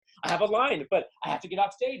have a line, but I have to get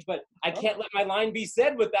off stage, but I can't let my line be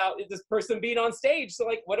said without this person being on stage. So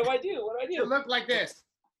like, what do I do? What do I do? It looked like this.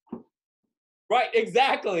 Right,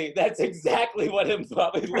 exactly. That's exactly what it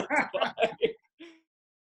probably looked like.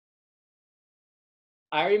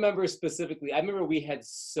 I remember specifically, I remember we had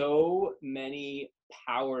so many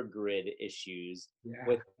power grid issues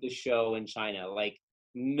with the show in China. Like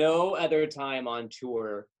no other time on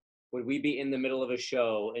tour would we be in the middle of a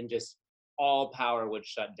show and just all power would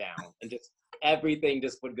shut down and just everything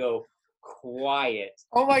just would go quiet.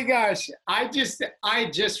 Oh my gosh. I just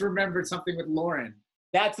remembered something with Lauren.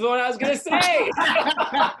 That's what I was gonna say.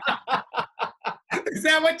 Is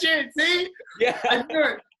that what you see? Yeah. I knew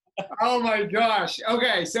it. Oh my gosh.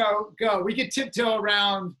 Okay, so go. We could tiptoe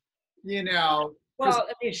around, you know. Well,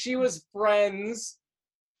 I mean, she was friends.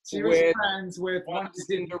 She was friends with one of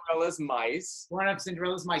Cinderella's mice. One of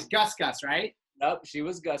Cinderella's mice, Gus Gus, right? Nope, she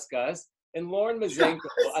was Gus Gus. And Lauren Mazenko,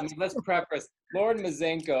 I mean, let's preface, Lauren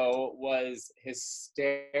Mazenko was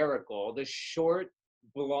hysterical. The short,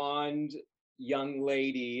 blonde young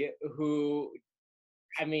lady who,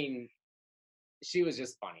 I mean, she was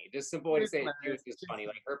just funny. Just simple way to say it, she was just funny.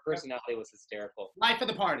 Like her personality was hysterical. Life of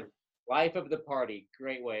the party. Life of the party.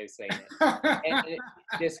 Great way of saying it. And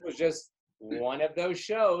this was just one of those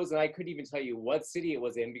shows, and I couldn't even tell you what city it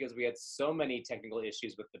was in because we had so many technical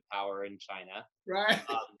issues with the power in China. Right.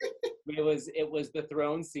 It was the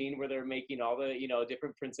throne scene where they're making all the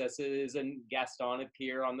different princesses and Gaston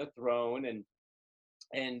appear on the throne,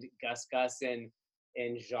 and Gus Gus and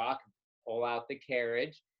Jacques pull out the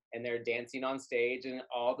carriage. And they're dancing on stage, and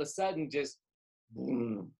all of a sudden, just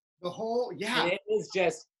boom. The whole, yeah. And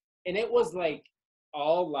it was like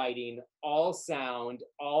all lighting, all sound,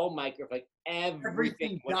 all microphone, like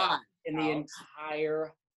everything went died in the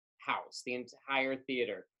entire house, the entire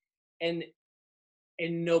theater, and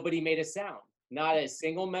nobody made a sound. Not a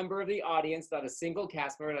single member of the audience, not a single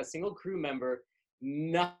cast member, not a single crew member,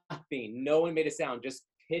 nothing. No one made a sound. Just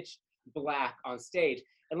pitch black on stage.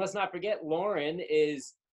 And let's not forget, Lauren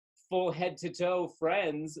is full head to toe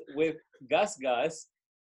friends with Gus Gus.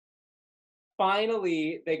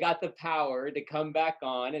 Finally, they got the power to come back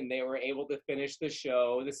on and they were able to finish the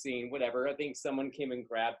show, the scene, whatever. I think someone came and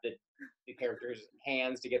grabbed the characters'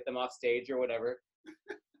 hands to get them off stage or whatever.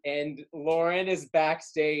 And Lauren is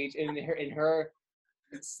backstage in her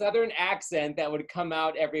Southern accent that would come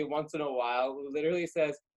out every once in a while, literally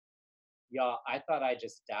says, "Y'all, I thought I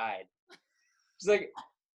just died." She's like,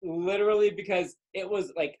 literally, because it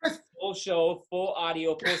was like full show, full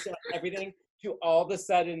audio, full sound, everything, to all of a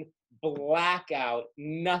sudden blackout,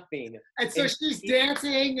 nothing. And so she's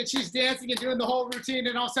dancing and doing the whole routine,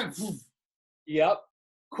 and all of a sudden, whoosh, yep,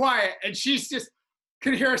 quiet, and she's just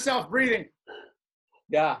could hear herself breathing.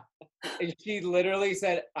 Yeah, and she literally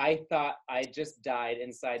said, "I thought I just died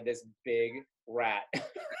inside this big rat."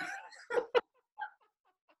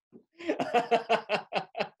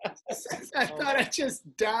 I thought I just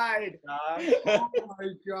died. Oh my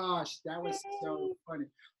gosh, that was so funny.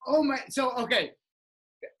 Oh my, so okay,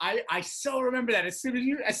 I so remember that. As soon as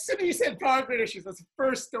you said power grid issues, that's the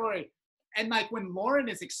first story. And like when Lauren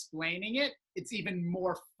is explaining it, it's even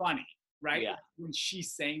more funny, right? Yeah. When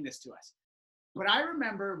she's saying this to us. But I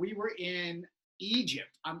remember we were in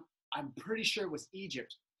Egypt. I'm pretty sure it was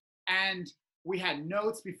Egypt, and we had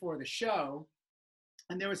notes before the show.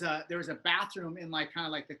 And there was a bathroom in like kind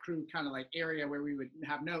of like the crew kind of like area where we would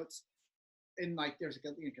have notes. In like there's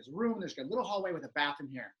a room, there's a little hallway with a bathroom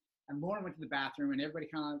here. And Lauren went to the bathroom, and everybody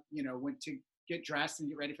kind of went to get dressed and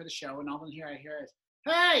get ready for the show. And all in here I hear is,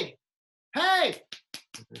 "Hey, hey,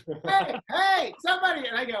 hey, somebody!"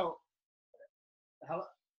 And I go, "Hello,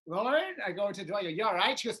 Lauren?" I go into the door. I go, "You all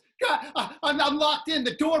right?" She goes, "God, I'm locked in.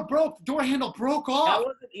 The door broke. The door handle broke off." That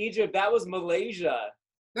wasn't Egypt. That was Malaysia.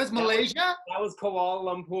 That's Malaysia? That was Kuala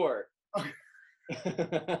Lumpur. Okay.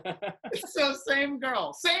 So same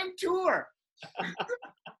girl, same tour.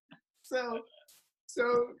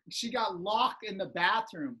 So she got locked in the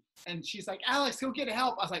bathroom, and she's like, "Alex, go get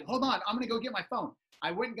help." I was like, "Hold on, I'm gonna go get my phone."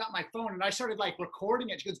 I went and got my phone, and I started like recording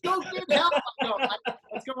it. She goes, "Go get help." I go,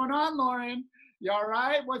 "What's going on, Lauren? You all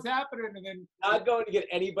right? What's happening?" And then not going to get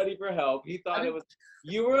anybody for help. He thought it was,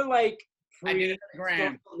 you were like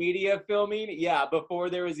pre-social media filming. Yeah, before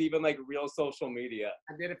there was even like real social media.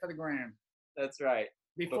 I did it for the gram. That's right.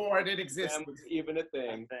 Before it existed. Was even a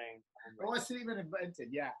thing. It wasn't even invented.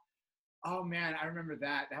 Yeah. Oh man, I remember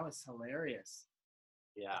that. That was hilarious.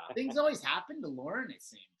 Yeah. Things always happen to Lauren, it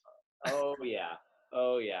seems. Oh yeah.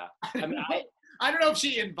 Oh yeah. I don't know if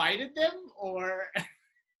she invited them or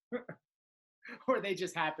or they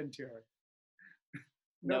just happened to her.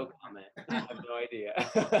 No comment. I have no idea.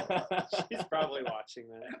 She's probably watching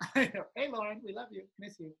that. I know. Hey, Lauren, we love you.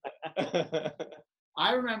 Miss you.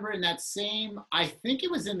 I remember in that same, I think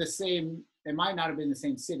it was in the same, it might not have been the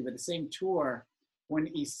same city, but the same tour when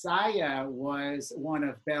Isaiah was one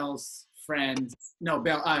of Belle's friends, no,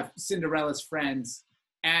 Cinderella's friends.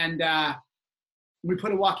 And we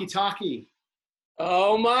put a walkie-talkie.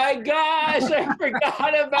 Oh my gosh, I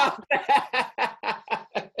forgot about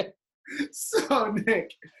that. So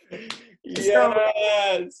Nick,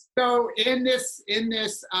 Yes. so in this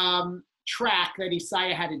track that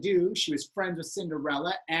Isaiah had to do, she was friends with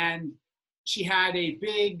Cinderella, and she had a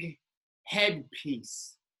big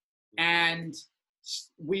headpiece, and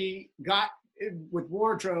we got with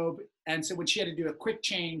wardrobe, and so when she had to do a quick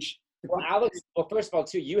change. Well, Alex, well, first of all,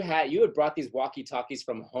 too, you had brought these walkie-talkies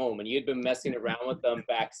from home, and you had been messing around with them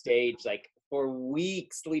backstage like for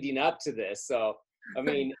weeks leading up to this. So, I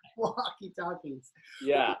mean, walkie-talkies.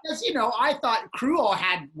 yeah. Because, you know, I thought crew all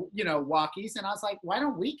had, you know, walkies, and I was like, why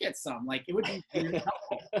don't we get some? Like, it would be.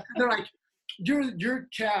 They're like, you're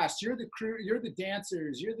cast, you're the crew, you're the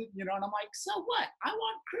dancers, you're the, you know, and I'm like, so what? I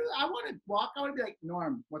want crew, I want to walk. I want to be like,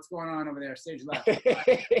 Norm, what's going on over there? Stage left.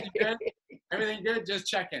 Everything good? Everything good? Just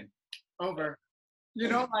checking. Over. You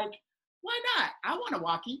know, like, why not? I want a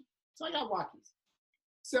walkie. So I got walkies.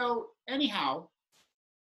 So anyhow,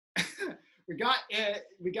 we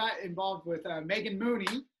got involved with Megan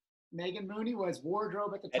Mooney. Megan Mooney was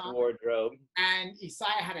wardrobe at the time. Wardrobe. And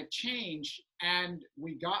Isaiah had a change, and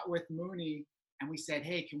we got with Mooney, and we said,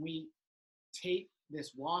 hey, can we tape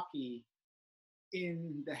this walkie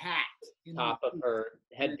in the hat? In Top of her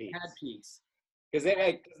headpiece. Because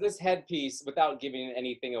this headpiece, without giving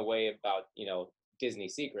anything away about, you know, Disney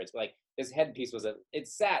secrets, like this headpiece was a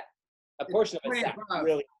portion of it sat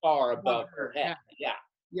really far above her head.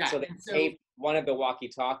 Yeah. So they taped one of the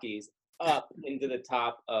walkie-talkies up into the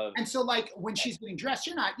top of. And so, like, when she's getting dressed,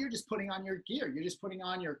 you're just putting on your gear. You're just putting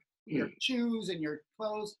on your shoes and your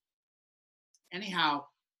clothes. Anyhow,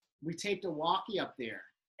 we taped a walkie up there,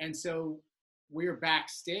 and so we're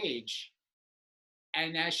backstage.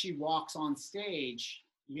 And as she walks on stage,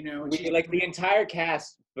 you know, the entire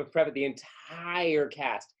cast,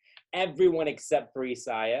 everyone except for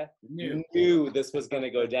Isaiah knew this was going to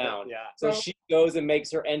go down. Yeah. So she goes and makes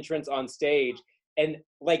her entrance on stage, and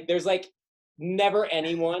like there's like never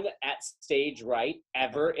anyone at stage right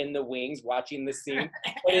ever in the wings watching the scene,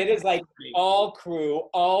 but it is like all crew,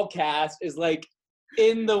 all cast is like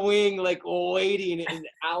in the wing, like waiting, and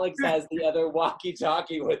Alex has the other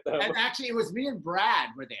walkie-talkie with them. And actually, it was me and Brad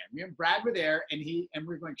were there. Me and Brad were there, and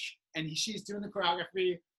we're going, she's doing the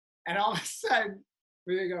choreography, and all of a sudden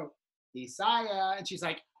we go, Isaiah, and she's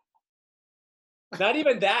like, not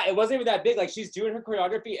even that. It wasn't even that big. Like she's doing her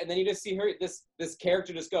choreography, and then you just see her, this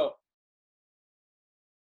character just go,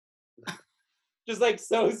 just like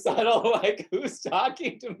so subtle, like who's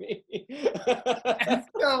talking to me? And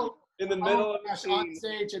so. In the middle of the scene. On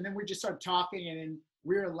stage, and then we just started talking, and then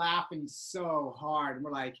we were laughing so hard, and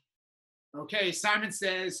we're like, okay, Simon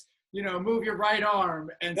says, you know, move your right arm.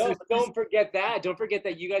 And no, don't forget that. Don't forget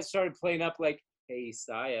that you guys started playing up like, hey,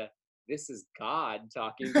 Isaiah, this is God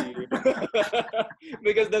talking to you.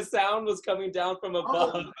 Because the sound was coming down from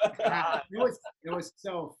above. It was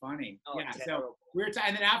so funny. Oh, yeah, terrible. So we were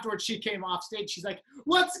and then afterwards she came off stage, she's like,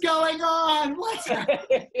 what's going on? What's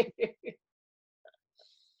happening?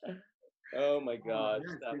 Oh my gosh,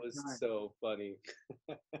 that was so funny.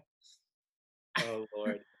 Oh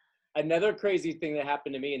Lord. Another crazy thing that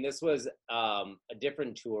happened to me, and this was a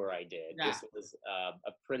different tour I did. Yeah. This was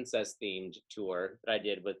a princess themed tour that I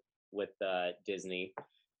did with Disney.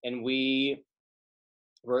 And we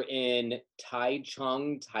were in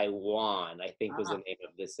Taichung, Taiwan, I think was the name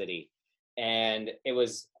of the city. And it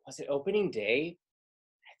was it opening day?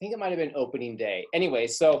 I think it might have been opening day. Anyway,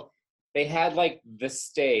 so they had like the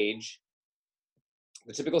stage,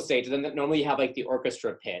 the typical stage, and then normally you have like the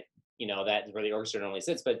orchestra pit, you know, that's where the orchestra normally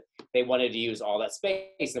sits, but they wanted to use all that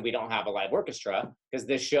space, and we don't have a live orchestra because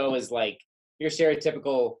this show is like your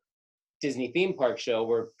stereotypical Disney theme park show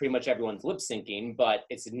where pretty much everyone's lip syncing, but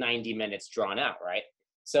it's 90 minutes drawn out, right?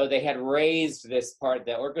 So they had raised this part,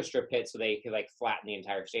 the orchestra pit, so they could like flatten the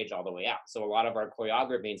entire stage all the way out. So a lot of our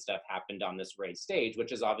choreography and stuff happened on this raised stage,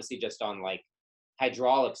 which is obviously just on like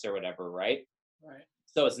hydraulics or whatever, right? Right.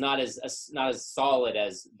 So it's not as solid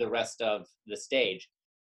as the rest of the stage.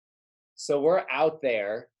 So we're out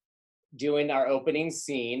there doing our opening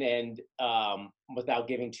scene, and without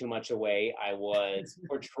giving too much away, I was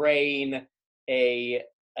portraying a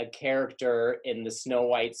character in the Snow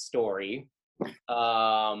White story,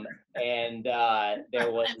 and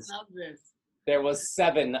there was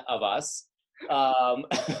 7 of us, Um,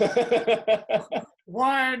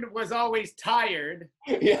 One was always tired.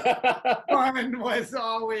 yeah, One was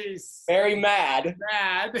always very mad.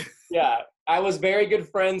 mad. Yeah, I was very good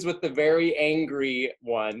friends with the very angry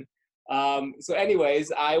one. So,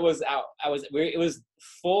 anyways, I was out. It was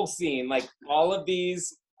full scene, like all of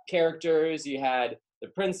these characters. You had the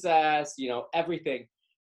princess, everything.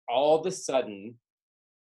 All of a sudden,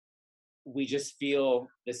 we just feel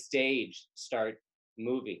the stage start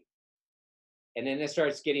moving, and then it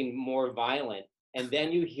starts getting more violent, and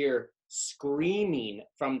then you hear screaming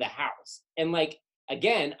from the house, and like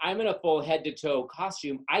again, I'm in a full head to toe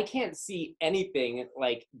costume. I can't see anything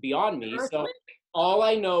like beyond me, so all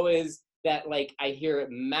I know is that like I hear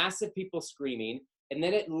massive people screaming, and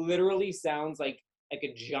then it literally sounds like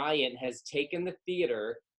a giant has taken the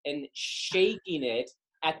theater and shaking it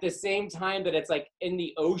at the same time that it's like in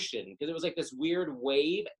the ocean, because it was like this weird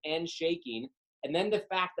wave and shaking. And then the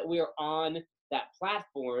fact that we are on that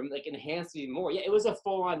platform like enhanced it even more. Yeah, it was a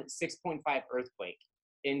full-on 6.5 earthquake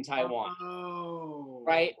in Taiwan, Oh.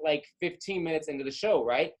 right? Like 15 minutes into the show,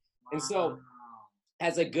 right? And so Wow.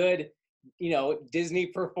 as a good, Disney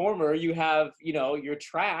performer, you have, your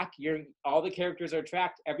track, all the characters are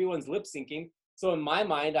tracked, everyone's lip syncing. So in my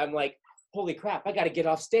mind, I'm like, holy crap, I got to get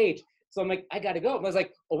off stage. So I'm like, I got to go. And I was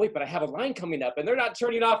like, oh wait, but I have a line coming up and they're not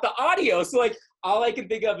turning off the audio. So like, all I can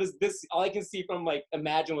think of is this, all I can see from like,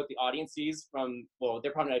 imagine what the audience sees from, well,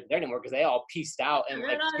 they're probably not there anymore because they all pieced out and They're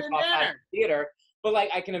like not took in off out of there. the theater. But like,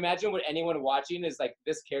 I can imagine what anyone watching is like,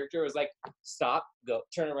 this character was like, stop, go,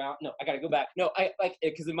 turn around. No, I gotta go back. No, I like,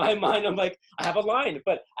 because in my mind, I'm like, I have a line,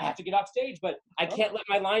 but I have to get off stage, but I can't let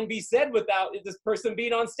my line be said without this person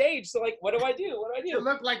being on stage. So like, what do I do? What do I It do?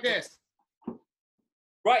 looked like this.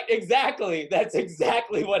 Right, exactly. That's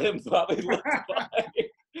exactly what it probably looks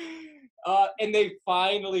like. And they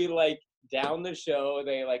finally like down the show.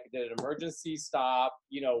 They like did an emergency stop,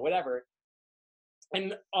 whatever.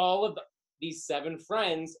 And all of these 7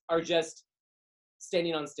 friends are just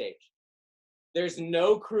standing on stage. There's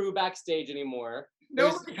no crew backstage anymore.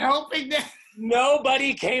 Nobody's helping them.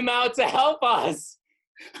 Nobody came out to help us.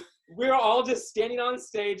 We were all just standing on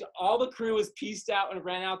stage. All the crew was pieced out and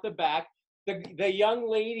ran out the back. The young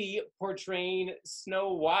lady portraying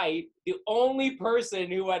Snow White, the only person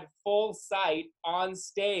who had full sight on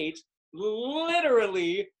stage,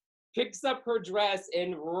 literally picks up her dress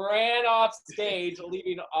and ran off stage,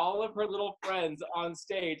 leaving all of her little friends on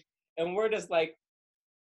stage. And we're just like,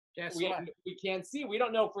 Guess we what? can't see. We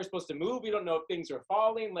don't know if we're supposed to move. We don't know if things are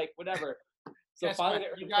falling, like whatever. So Guess finally,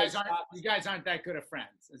 what? the You earthquake guys stops. aren't that good of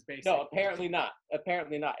friends. Is basically. No, apparently not.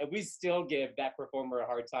 Apparently not. And we still give that performer a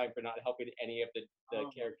hard time for not helping any of the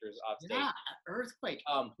characters off stage. Yeah, earthquake.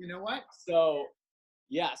 You know what? So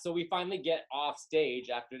yeah, so we finally get off stage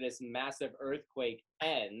after this massive earthquake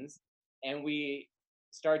ends, and we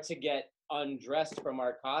start to get undressed from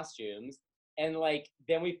our costumes. And like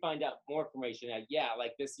then we find out more information that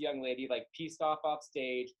like this young lady like pieced off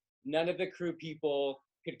stage. None of the crew people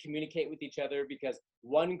could communicate with each other because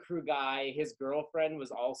one crew guy, his girlfriend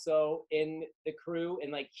was also in the crew,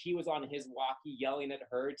 and like he was on his walkie yelling at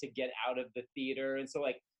her to get out of the theater. And so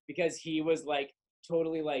like because he was like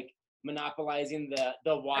totally like monopolizing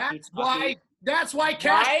the walkie talkie. That's why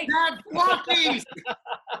cats have walkies.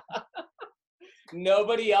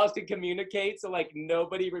 Nobody else could communicate, so like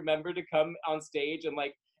nobody remembered to come on stage and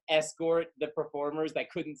like escort the performers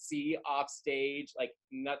that couldn't see off stage, like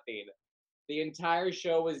nothing. The entire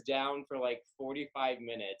show was down for like 45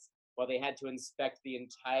 minutes while they had to inspect the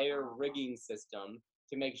entire rigging system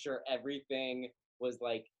to make sure everything was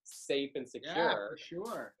like safe and secure. Yeah, for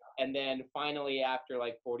sure. And then finally, after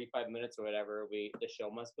like 45 minutes or whatever, the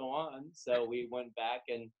show must go on. So we went back,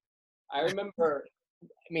 and I remember,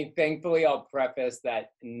 I mean, thankfully, I'll preface that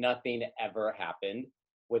nothing ever happened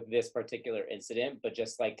with this particular incident, but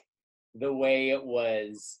just like the way it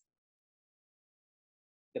was,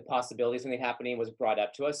 the possibilities of it happening was brought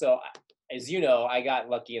up to us. So as you know, I got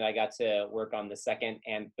lucky and I got to work on the 2nd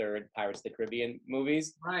and 3rd Pirates of the Caribbean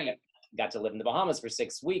movies. Right. Got to live in the Bahamas for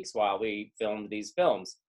 6 weeks while we filmed these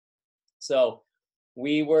films. So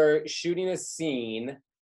we were shooting a scene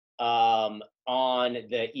on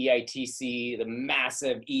the EITC, the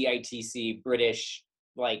massive EITC British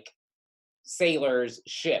like sailors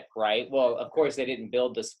ship, right? Well, of course they didn't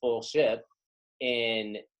build this full ship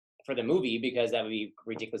for the movie because that would be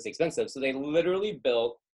ridiculously expensive. So they literally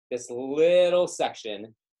built this little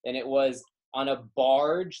section, and it was on a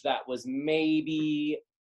barge that was maybe,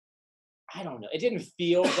 I don't know, it didn't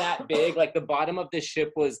feel that big. Like the bottom of the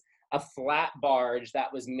ship was a flat barge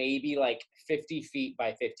that was maybe like 50 feet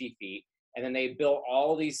by 50 feet. And then they built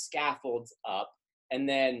all these scaffolds up. And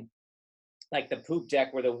then like the poop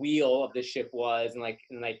deck where the wheel of the ship was, and like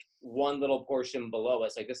one little portion below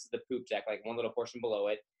us. Like this is the poop deck, like one little portion below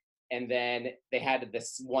it. And then they had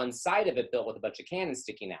this one side of it built with a bunch of cannons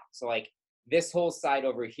sticking out. So like this whole side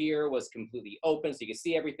over here was completely open, so you could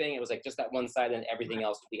see everything. It was like just that one side, and everything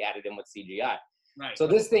else would be added in with CGI. Right. So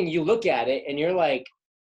this thing, you look at it and you're like,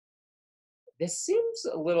 this seems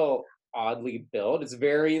a little oddly built. It's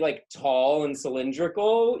very like tall and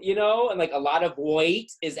cylindrical, you know, and like a lot of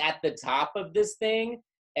weight is at the top of this thing,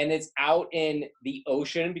 and it's out in the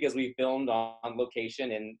ocean because we filmed on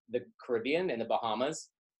location in the Caribbean and the Bahamas.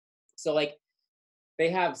 So like they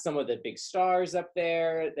have some of the big stars up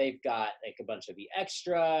there. They've got like a bunch of the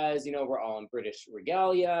extras, you know, we're all in British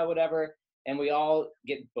regalia, whatever. And we all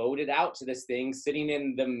get boated out to this thing sitting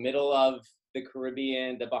in the middle of the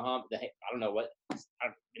Caribbean, the Bahamas, I don't know what,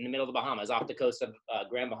 in the middle of the Bahamas, off the coast of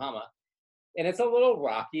Grand Bahama. And it's a little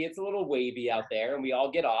rocky, it's a little wavy out there. And we all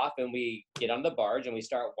get off and we get on the barge and we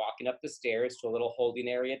start walking up the stairs to a little holding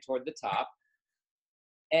area toward the top.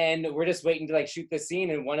 And we're just waiting to like shoot the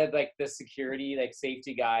scene. And one of like the security, like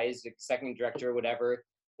safety guys, like second director or whatever,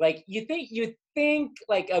 like you think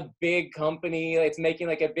like a big company that's making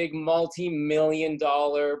like a big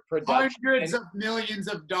multi-million-dollar production. Hundreds of millions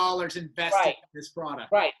of dollars invested in this product.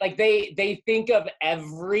 Right. Like they think of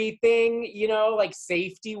everything, you know, like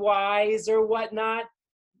safety-wise or whatnot.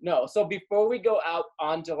 No. So before we go out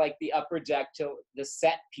onto like the upper deck to the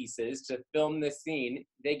set pieces to film the scene,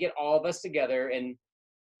 they get all of us together and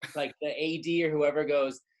like the AD or whoever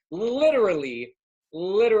goes, literally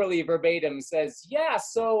verbatim says, yeah,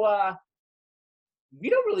 so we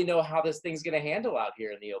don't really know how this thing's going to handle out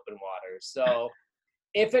here in the open water. So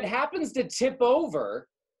if it happens to tip over,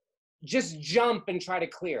 just jump and try to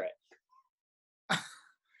clear it.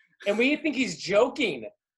 And we think he's joking.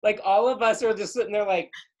 Like all of us are just sitting there like,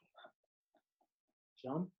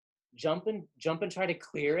 jump and try to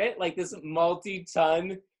clear it. Like this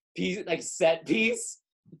multi-ton piece, like set piece.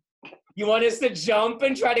 You want us to jump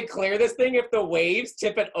and try to clear this thing if the waves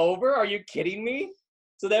tip it over? Are you kidding me?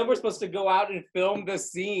 So then we're supposed to go out and film the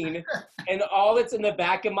scene, and all that's in the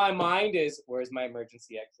back of my mind is, where's my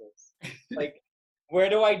emergency exits? Like, where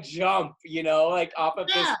do I jump, you know, like off of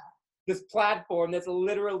this platform that's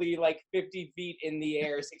literally like 50 feet in the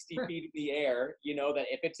air, 60 feet in the air, you know, that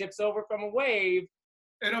if it tips over from a wave,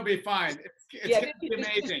 it'll be fine. It's gonna be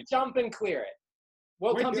amazing. Just jump and clear it.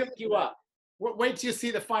 We'll come pick you up. Wait till you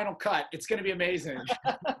see the final cut. It's going to be amazing.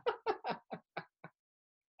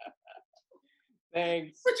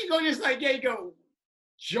 Thanks. But you go just like, yeah, you go,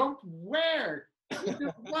 jump where?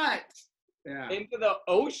 What? Yeah. Into the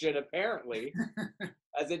ocean, apparently,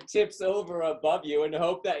 as it tips over above you, and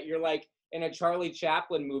hope that you're like in a Charlie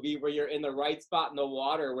Chaplin movie where you're in the right spot in the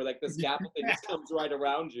water where like the scaffolding just comes right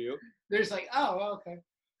around you. There's like, oh, okay.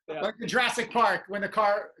 Yeah. Like the Jurassic Park when the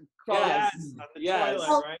car Yes. On the Yes.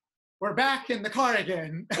 toilet, right? we're back in the car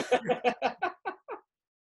again.